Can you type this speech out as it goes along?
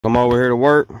Come over here to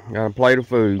work, got a plate of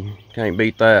food. Can't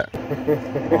beat that.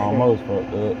 Almost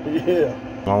fucked up. Yeah.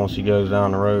 As long as she goes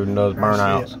down the road and does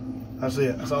burnouts. That's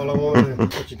it. That's all I want to do.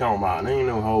 What you talking about? There ain't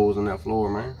no holes in that floor,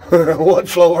 man. What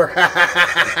floor?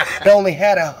 It only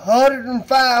had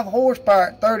 105 horsepower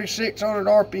at 3,600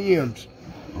 RPMs.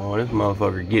 Oh, this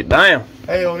motherfucker get down.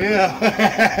 Hell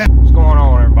yeah. What's going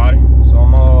on, everybody? So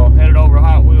I'm headed over to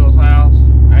Hot Wheels' house.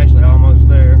 Actually, almost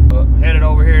there. But headed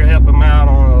over here to help him out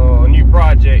on a new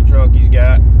project truck he's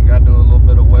got. Got to do a little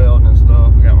bit of welding and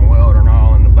stuff. We got my welder and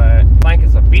all in the back. I think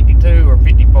it's a 52 or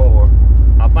 54.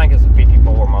 I think it's a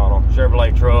 54 model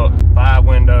Chevrolet truck.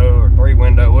 5-window or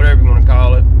 3-window, whatever you want to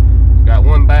call it. It's got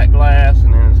one back glass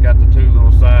and then it's got the 2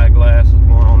 little side glasses,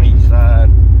 one on each side.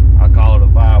 I call it a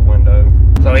 5-window.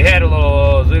 So he had a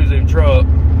little Zuzu truck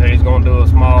that he's going to do a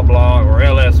small block or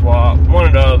LS swap, one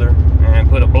or the other, and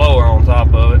put a blower on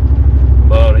top of it.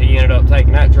 But he ended up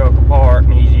taking that truck apart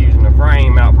and he's using the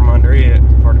frame out from under it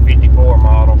for the 54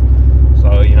 model.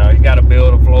 So, you know, he's got to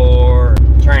build a floor,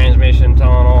 transmission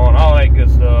tunnel, and all that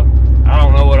good stuff. I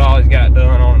don't know what all he's got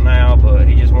done on it now, but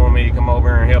he just wanted me to come over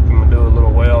here and help him do a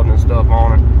little welding and stuff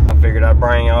on it. I figured I'd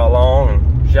bring y'all along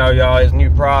and show y'all his new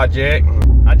project.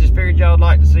 And I just figured y'all would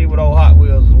like to see what old Hot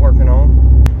Wheels is working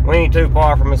on. We ain't too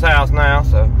far from his house now,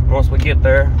 so once we get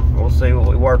there, we'll see what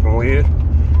we're working with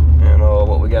and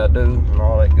what we got to do and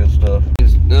all that good stuff.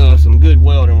 It's some good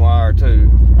welding wire too.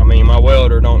 I mean, my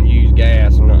welder don't use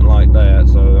gas or nothing like that,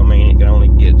 so I mean, it can only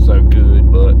get so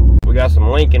good. But we got some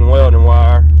Lincoln welding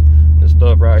wire. This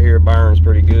stuff right here burns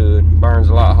pretty good. Burns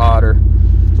a lot hotter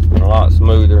and a lot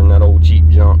smoother than that old cheap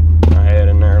junk I had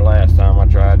in there last time I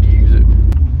tried to use it.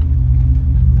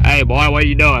 Hey boy, what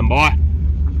you doing, boy?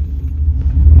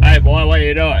 Hey boy, what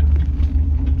you doing?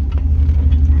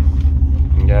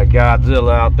 You got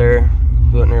Godzilla out there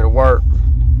putting her to work.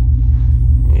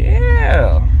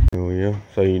 Yeah. Oh yeah.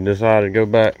 So you decided to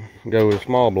go with a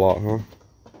small block, huh?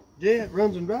 Yeah, it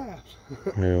runs and drives.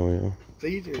 Hell yeah. It's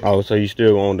easier. Oh, so you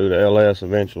still want to do the LS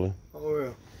eventually? Oh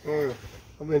yeah. Oh yeah.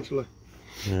 Eventually.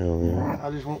 Hell yeah. I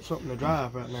just want something to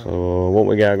drive right now. So what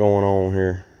we got going on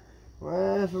here?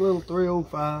 Well, it's a little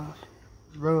 305.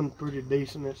 It's running pretty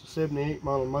decent. It's a 78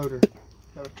 model motor.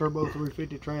 Got a turbo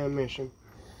 350 transmission.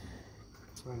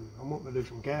 And I'm wanting to do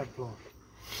some cab floor.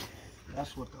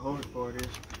 That's what the hard part is.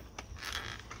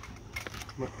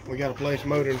 We got to place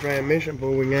motor and transmission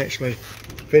before we can actually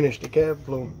finish the cab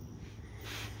floor.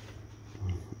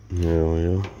 Hell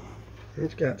yeah.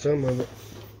 It's got some of it.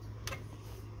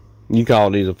 You call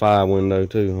these a 5-window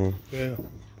too, huh?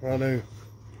 Yeah, I do.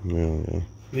 Hell yeah.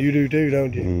 You do too,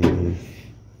 don't you? Mm-hmm.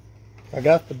 I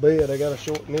got the bed. I got to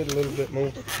shorten it a little bit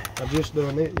more. I just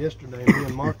done it yesterday. Me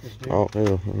and Marcus did. Oh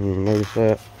hell, I didn't notice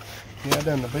that. Yeah, I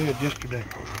done the bed yesterday.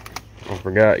 I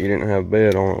forgot you didn't have a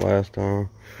bed on it last time.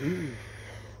 Ooh.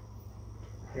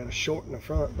 I got to shorten the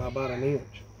front by about 1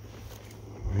 inch.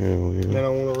 Hell yeah. Then I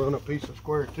want to run a piece of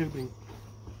square tubing,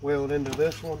 weld into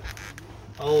this one,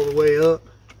 all the way up.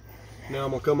 Now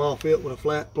I'm going to come off it with a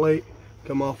flat plate,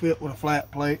 come off it with a flat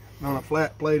plate, run a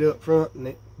flat plate up front, and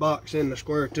it box in the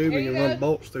square tubing and run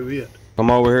bolts through it.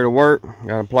 Come over here to work,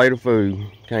 got a plate of food.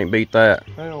 Can't beat that.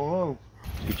 I don't know.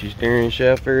 Get your steering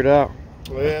shaft figured out?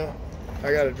 Well,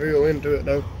 I got to drill into it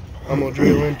though. I'm going to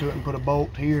drill into it and put a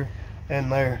bolt here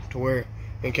and there to where,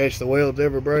 in case the welds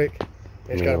ever break,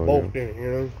 it's got a bolt in it, you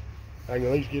know. I can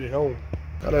at least get it home.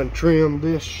 I done trimmed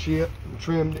this shit and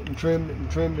trimmed it and trimmed it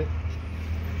and trimmed it.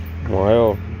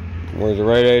 Well, where's the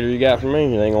radiator you got for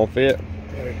me? It ain't gonna fit.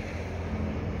 Okay.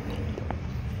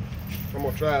 I'm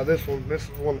gonna try this one. This is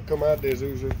the one that come out there,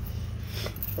 Zuzu.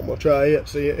 I'm gonna try it.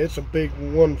 See, it's a big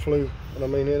one flue, but I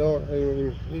mean, I don't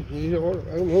know. It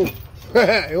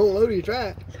won't load you. Try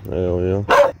it. Hell yeah.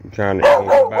 You trying to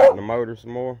go back in the motor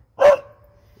some more?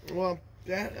 Well,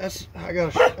 that's I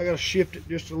gotta shift it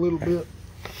just a little bit.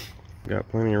 Got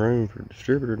plenty of room for a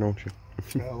distributor, don't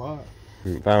you? A lot.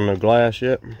 You found no glass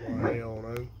yet? Well, hell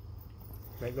no.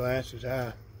 That glass is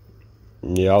high.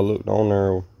 Yeah, I looked on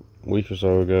there a week or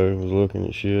so ago. Was looking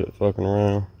at shit, fucking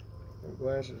around. That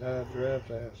glass is high to drive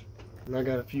fast. And I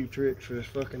got a few tricks for this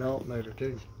fucking alternator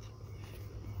too.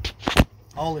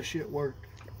 All this shit worked.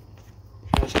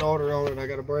 Got a starter on it. I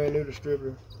got a brand new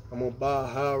distributor. I'm gonna buy a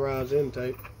high-rise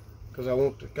intake because I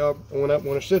want the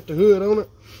when I set the hood on it,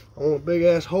 I want a big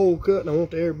ass hole cut and I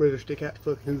want the air breather stick out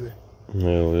the fucking hood.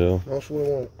 Hell yeah. That's what I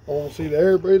want. I want to see the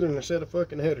air breather and a set of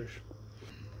fucking headers.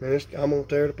 And I'm gonna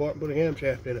tear it apart and put a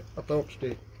camshaft in it, a thump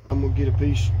stick. I'm gonna get a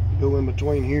piece go in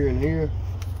between here and here,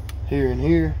 here and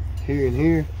here, here and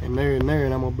here, and there,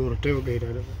 and I'm gonna build a tailgate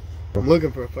out of it. I'm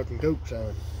looking for a fucking Coke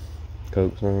sign.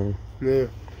 Coke sign? Yeah.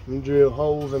 and drill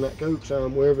holes in that coke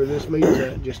sign wherever this meets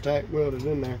at, just tack welded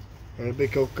in there. And a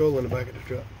big Coca-Cola in the back of the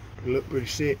truck. It look pretty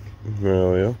sick.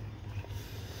 Hell yeah.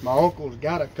 My uncle's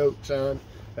got a coke sign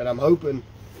that I'm hoping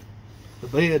the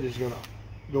bed is gonna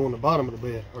go in the bottom of the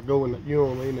bed, or go in the, you know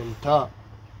what I mean, in the top.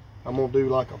 I'm gonna do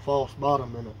like a false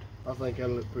bottom in it. I think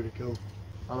that'll look pretty cool.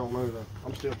 I don't know though.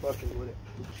 I'm still fucking with it.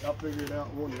 I'll figure it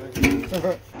out one day.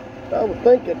 I would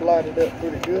think it lighted up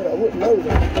pretty good. I wouldn't know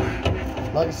though.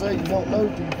 Like I say, you don't know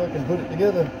till you fucking put it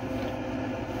together.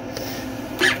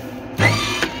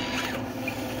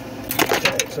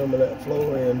 Take some of that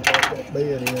floor in, take that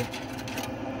bed in.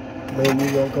 Then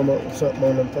you're gonna come up with something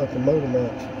on them fucking motor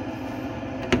mounts.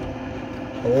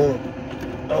 I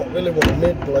don't really want to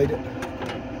mid-plate it.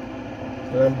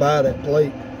 And then buy that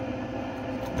plate.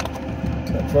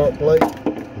 That front plate.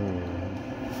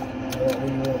 Well,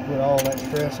 you want to put all that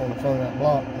stress on the front of that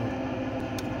block.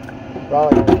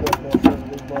 Probably gonna put more some of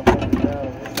these motherfuckers down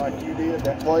just like you did,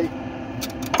 that plate.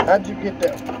 How'd you get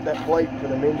that plate for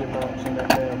the engine mounts in that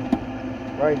damn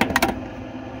Ranger?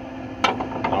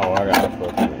 Oh, I gotta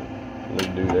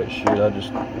fucking do that shit. They're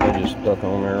just stuck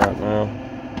on there right now.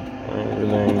 I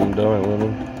ain't even done it with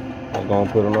them. I'm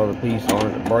gonna put another piece on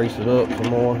it to brace it up some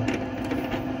more.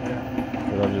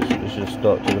 It's just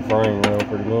stuck to the frame well,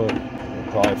 pretty much.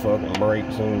 It'll probably fucking break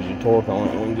as soon as you torque on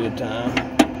it one good time.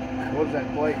 What's that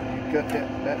plate? You cut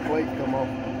that plate come off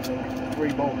the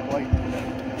 3-bolt plate.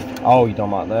 Oh, you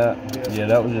talking about that? Yeah,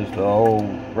 that was just the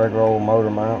regular old motor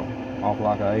mount off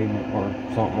like a 80 or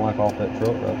something like off that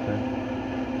truck right there.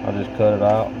 I just cut it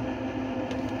out.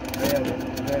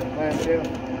 Yeah, clamshell.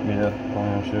 Yeah,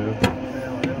 clamshell.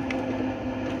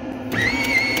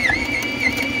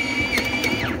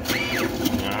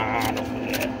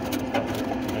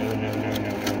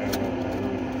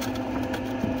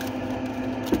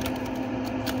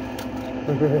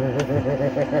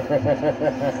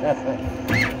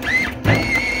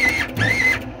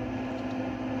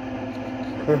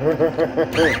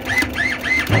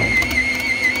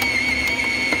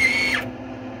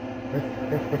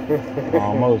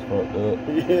 Almost fucked up.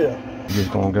 Yeah.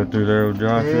 Just gonna go through there with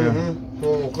Josh here.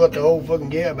 We'll cut the whole fucking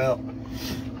gap out.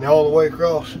 And all the way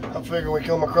across. I figure we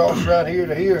come across right here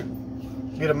to here.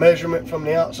 Get a measurement from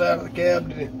the outside of the cab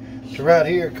to right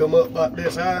here. Come up like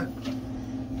this high.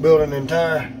 Build an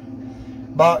entire,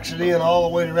 box it in all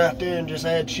the way to right there and just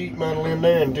add sheet metal in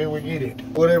there until we get it.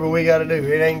 Whatever we gotta do,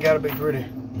 it ain't gotta be pretty.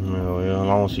 Well, yeah, as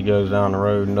long as she goes down the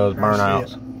road and does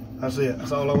burnouts. That's it.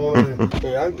 That's all I want to do.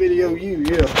 Yeah, I can video you,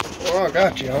 yeah. Oh, I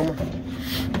got you, Homer.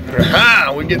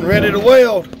 Aha, we're getting ready to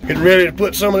weld. Getting ready to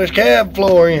put some of this cab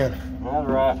floor in. That's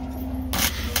right.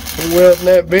 We're welding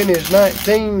that vintage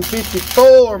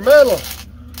 1954 metal.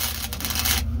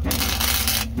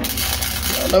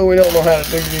 I know we don't know how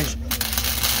to do this.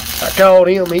 I called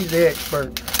him, he's the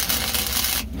expert.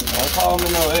 Don't call me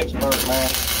no expert, man.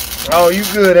 Oh, you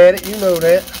good at it, you know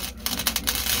that.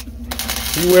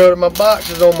 He welded my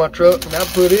boxes on my truck and I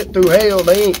put it through hell,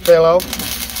 they ain't fell off.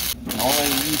 Only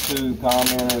YouTube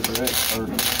commenters are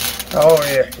experts. Oh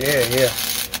yeah.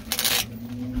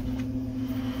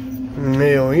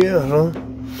 Hell yeah, huh?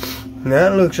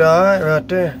 That looks alright right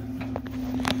there.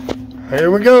 Here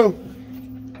we go.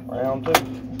 Round 2.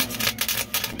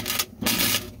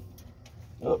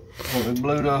 Oh, we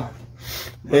blew the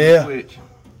switch.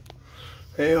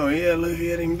 Hell yeah, look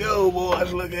at him go,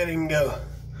 boys. Look at him go.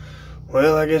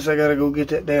 Well, I guess I gotta go get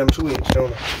that damn switch,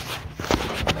 don't I?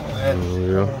 I'm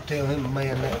gonna tell him to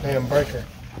man that damn breaker.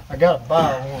 I gotta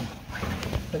buy one.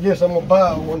 I guess I'm gonna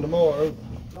buy one tomorrow.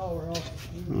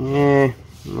 Yeah,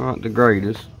 not the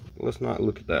greatest. Let's not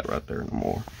look at that right there no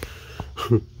more.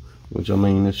 Which, I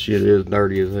mean, this shit is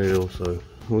dirty as hell, so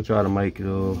we'll try to make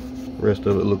the rest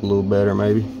of it look a little better,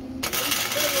 maybe.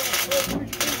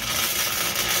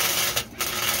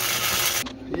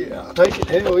 Yeah, I'll take it.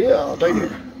 Hell yeah, I'll take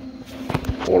it.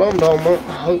 What I'm talking about,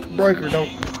 I hope the breaker don't.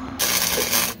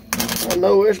 I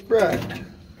know it's bright.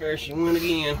 There she went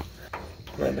again.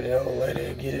 Maybe the old lady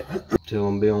will get it. Tell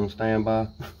them be on standby.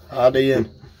 I did.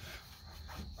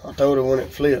 I told her when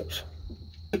it flips,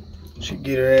 she'd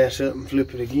get her ass up and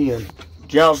flip it again.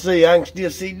 But y'all see, I can still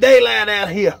see daylight out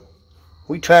here.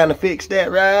 We trying to fix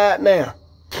that right now.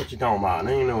 What you talking about?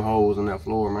 There ain't no holes in that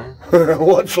floor, man.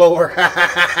 What floor?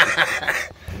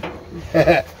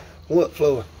 What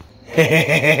floor?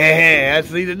 I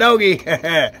see the doggy.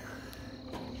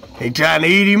 He trying to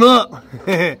eat him up.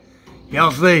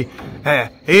 Y'all see,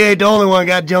 he ain't the only one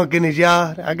got junk in his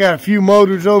yard. I got a few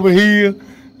motors over here.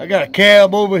 I got a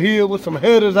cab over here with some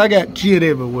headers. I got shit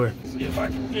everywhere. See if I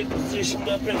can get positioned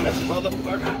up in this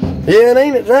motherfucker. Yeah, it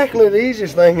ain't exactly the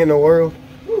easiest thing in the world.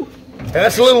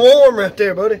 That's a little warm right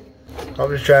there, buddy. I'm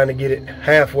just trying to get it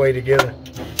halfway together.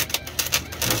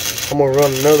 I'm gonna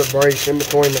run another brace in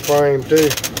between the frame too.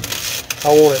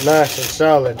 I want it nice and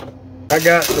solid. I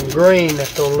got some green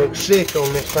that's gonna look sick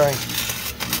on this thing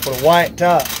with a white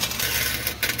top.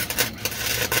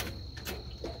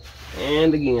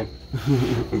 And again.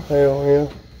 Hell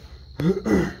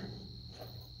yeah.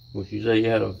 What you say you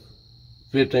had a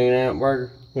 15 amp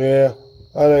burger? Yeah,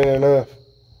 that ain't enough.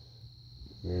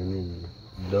 Yeah, I need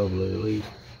to double it at least.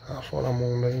 That's what I'm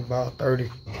gonna do, about 30.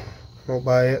 I'm gonna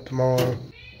buy it tomorrow.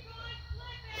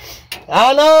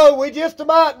 I know, we just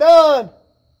about done.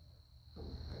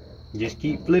 Just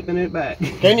keep flipping it back.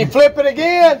 Can you flip it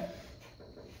again?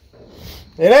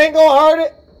 It ain't gonna hurt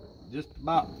it. Just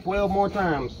about 12 more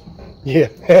times. Yeah.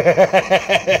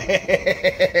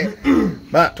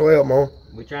 About 12 more.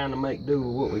 We're trying to make do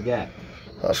with what we got.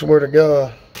 I swear to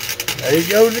God. There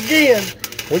he goes again.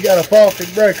 We got a faulty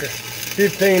breaker.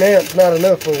 15 amps, not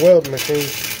enough for a welding machine.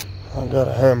 I got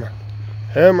a hammer.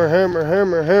 Hammer, hammer,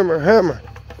 hammer, hammer, hammer.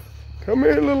 Come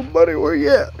here, little buddy, where you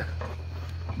at?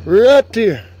 Right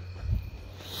there.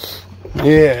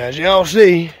 Yeah, as y'all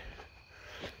see,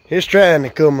 it's trying to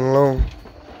come along.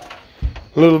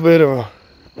 A little bit of a...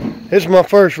 It's my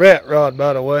first rat rod,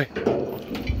 by the way.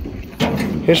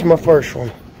 It's my first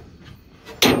one.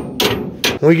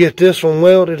 We get this one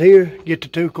welded here, get the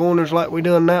two corners like we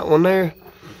done that one there,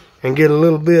 and get a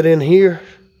little bit in here.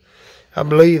 I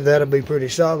believe that'll be pretty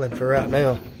solid for right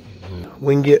now.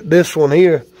 We can get this one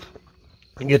here,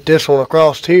 and get this one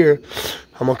across here.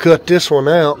 I'm gonna cut this one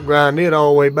out, grind it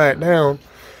all the way back down,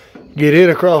 get it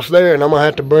across there, and I'm gonna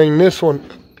have to bring this one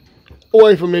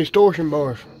away from these torsion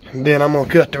bars. And then I'm gonna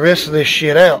cut the rest of this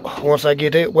shit out. Once I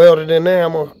get it welded in there,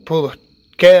 I'm gonna pull the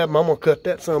cab, I'm gonna cut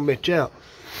that son of a bitch out.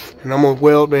 And I'm gonna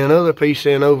weld me another piece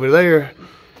in over there.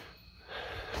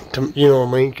 To, you know what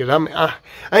I mean? Cause I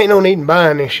ain't no need in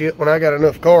buying this shit when I got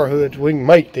enough car hoods we can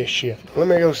make this shit. Let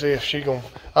me go see if she gonna,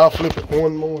 I'll flip it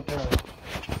one more time.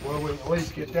 Well, we can at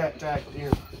least get that tacked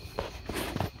in.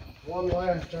 One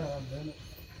last time, damn it.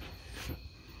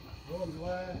 One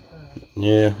last time.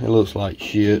 Yeah, it looks like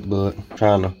shit, but I'm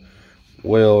trying to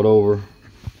weld over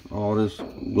all this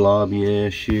globby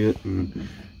ass shit, and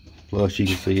plus you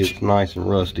can see it's nice and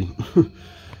rusty.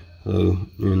 So,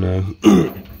 you know,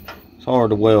 it's hard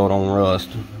to weld on rust,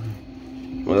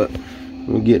 but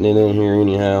we're getting it in here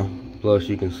anyhow. Plus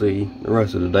you can see the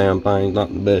rest of the damn thing's not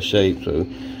in the best shape, so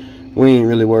we ain't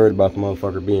really worried about the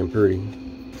motherfucker being pretty.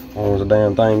 As long as the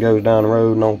damn thing goes down the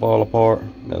road and don't fall apart,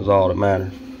 that's all that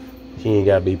matters. She ain't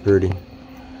gotta be pretty.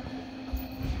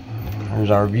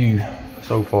 There's our view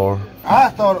so far. I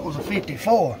thought it was a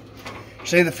 54.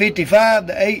 See the 55,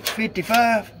 the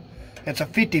H55? It's a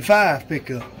 55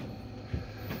 pickup.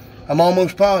 I'm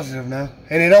almost positive now.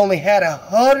 And it only had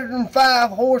 105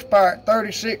 horsepower at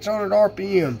 3,600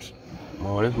 RPMs.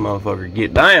 Oh, this motherfucker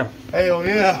get down. Hell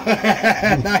yeah.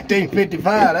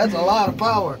 1955, that's a lot of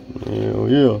power. Hell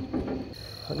yeah.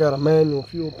 I got a manual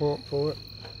fuel pump for it.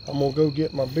 I'm gonna go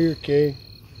get my beer keg.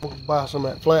 I'm gonna buy some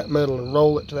of that flat metal and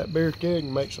roll it to that beer keg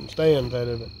and make some stands out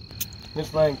of it. This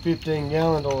thing 15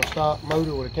 gallons on a stock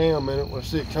motor with a cam in it with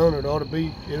 600 it ought to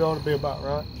be about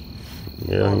right.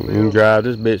 Yeah, you can drive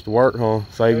this bitch to work, huh?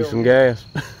 Save you some gas.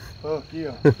 Fuck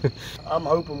yeah. I'm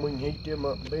hoping we can heat them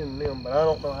up and bend them, but I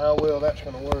don't know how well that's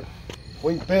gonna work.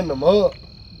 We can bend them up,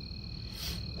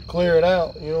 clear it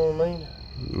out, you know what I mean?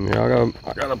 Yeah,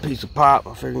 I got a piece of pipe.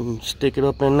 I figure we can stick it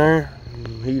up in there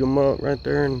and heat them up right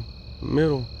there in the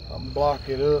middle. I'll block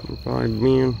it up. It'll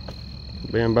probably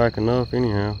bend back enough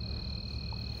anyhow.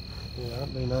 Yeah,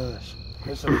 that'd be nice.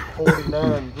 It's a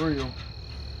 49 grill.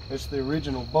 It's the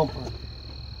original bumper.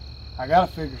 I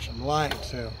gotta figure some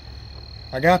lights out.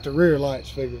 I got the rear lights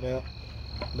figured out.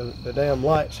 The damn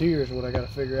lights here is what I gotta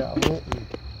figure out. I'm wanting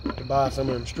to buy some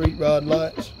of them street rod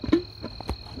lights.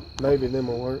 Maybe them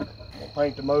will work. I'll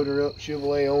paint the motor up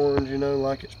Chevrolet orange, you know,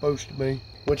 like it's supposed to be.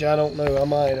 Which I don't know. I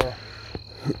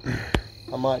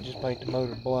might just paint the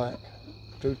motor black.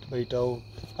 Truth to be told,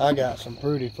 I got some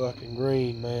pretty fucking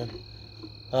green, man.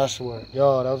 I swear to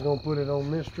God, I was gonna put it on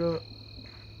this truck,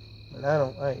 but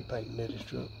I ain't painting this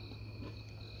truck.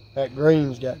 That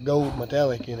green's got gold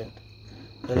metallic in it,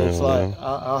 and it's like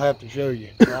I'll have to show you.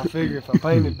 I figure if I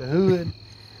painted the hood,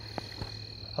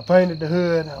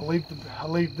 I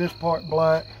leave this part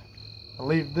black, I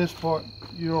leave this part,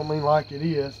 you know what I mean, like it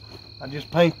is. I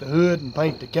just paint the hood and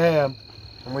paint the cab,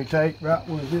 and we take right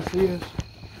where this is,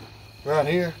 right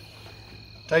here,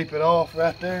 tape it off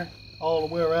right there, all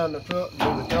the way around the truck,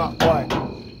 and do the top white.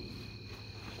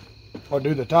 Or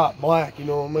do the top black, you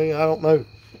know what I mean? I don't know.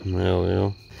 Hell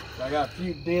yeah. I got a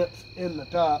few dents in the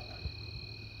top,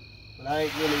 but I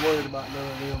ain't really worried about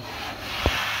none of them.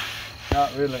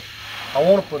 Not really. I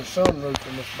want to put a sunroof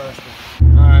in this bastard.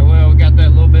 Alright, well, we got that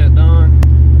little bit done.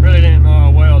 Really didn't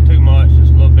weld too much,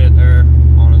 just a little bit there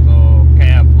on his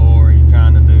cab floor he's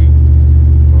trying to do.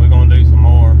 But we're going to do some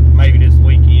more, maybe this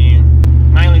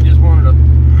weekend. Mainly just wanted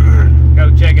to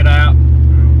go check it out,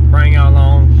 and bring y'all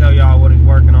along, show y'all what he's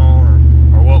working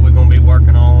on, or what we're going to be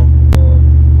working on.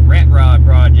 Rat rod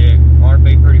project ought to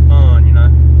be pretty fun, you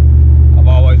know. I've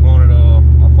always wanted a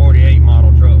 48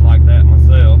 model truck like that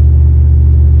myself.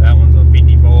 That one's a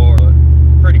 54, but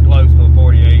pretty close to a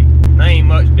 48. There ain't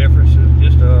much differences,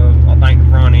 just I think the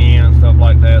front end and stuff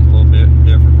like that's a little bit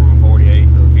different from a 48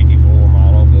 to a 54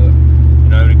 model, but you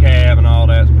know, the cab and all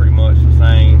that's pretty much the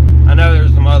same. I know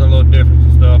there's some other little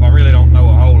differences and stuff. I really don't know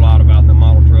a whole lot about the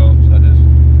model trucks.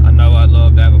 I know I'd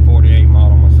love to have a 48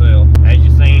 model myself. As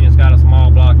you've seen, it's got a small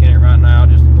block in it right now,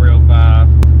 just a 305.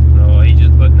 So he's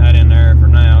just putting that in there for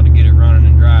now to get it running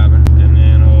and driving. And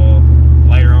then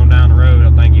later on down the road,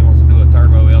 I think he wants to do a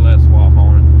turbo LS swap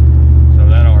on it. So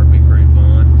that ought to be pretty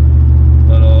fun.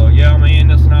 But yeah, I'm ending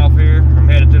this one off here. I'm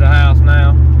headed to the house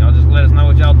now. Y'all just let us know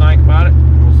what y'all think about it.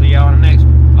 We'll see y'all in the next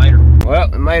one. Later. Well,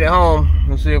 we made it home.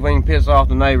 Let's see if we can piss off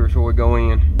the neighbors before we go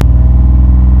in.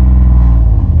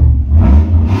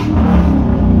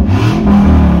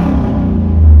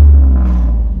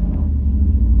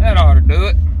 That ought to do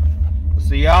it. We'll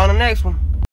see y'all in the next one.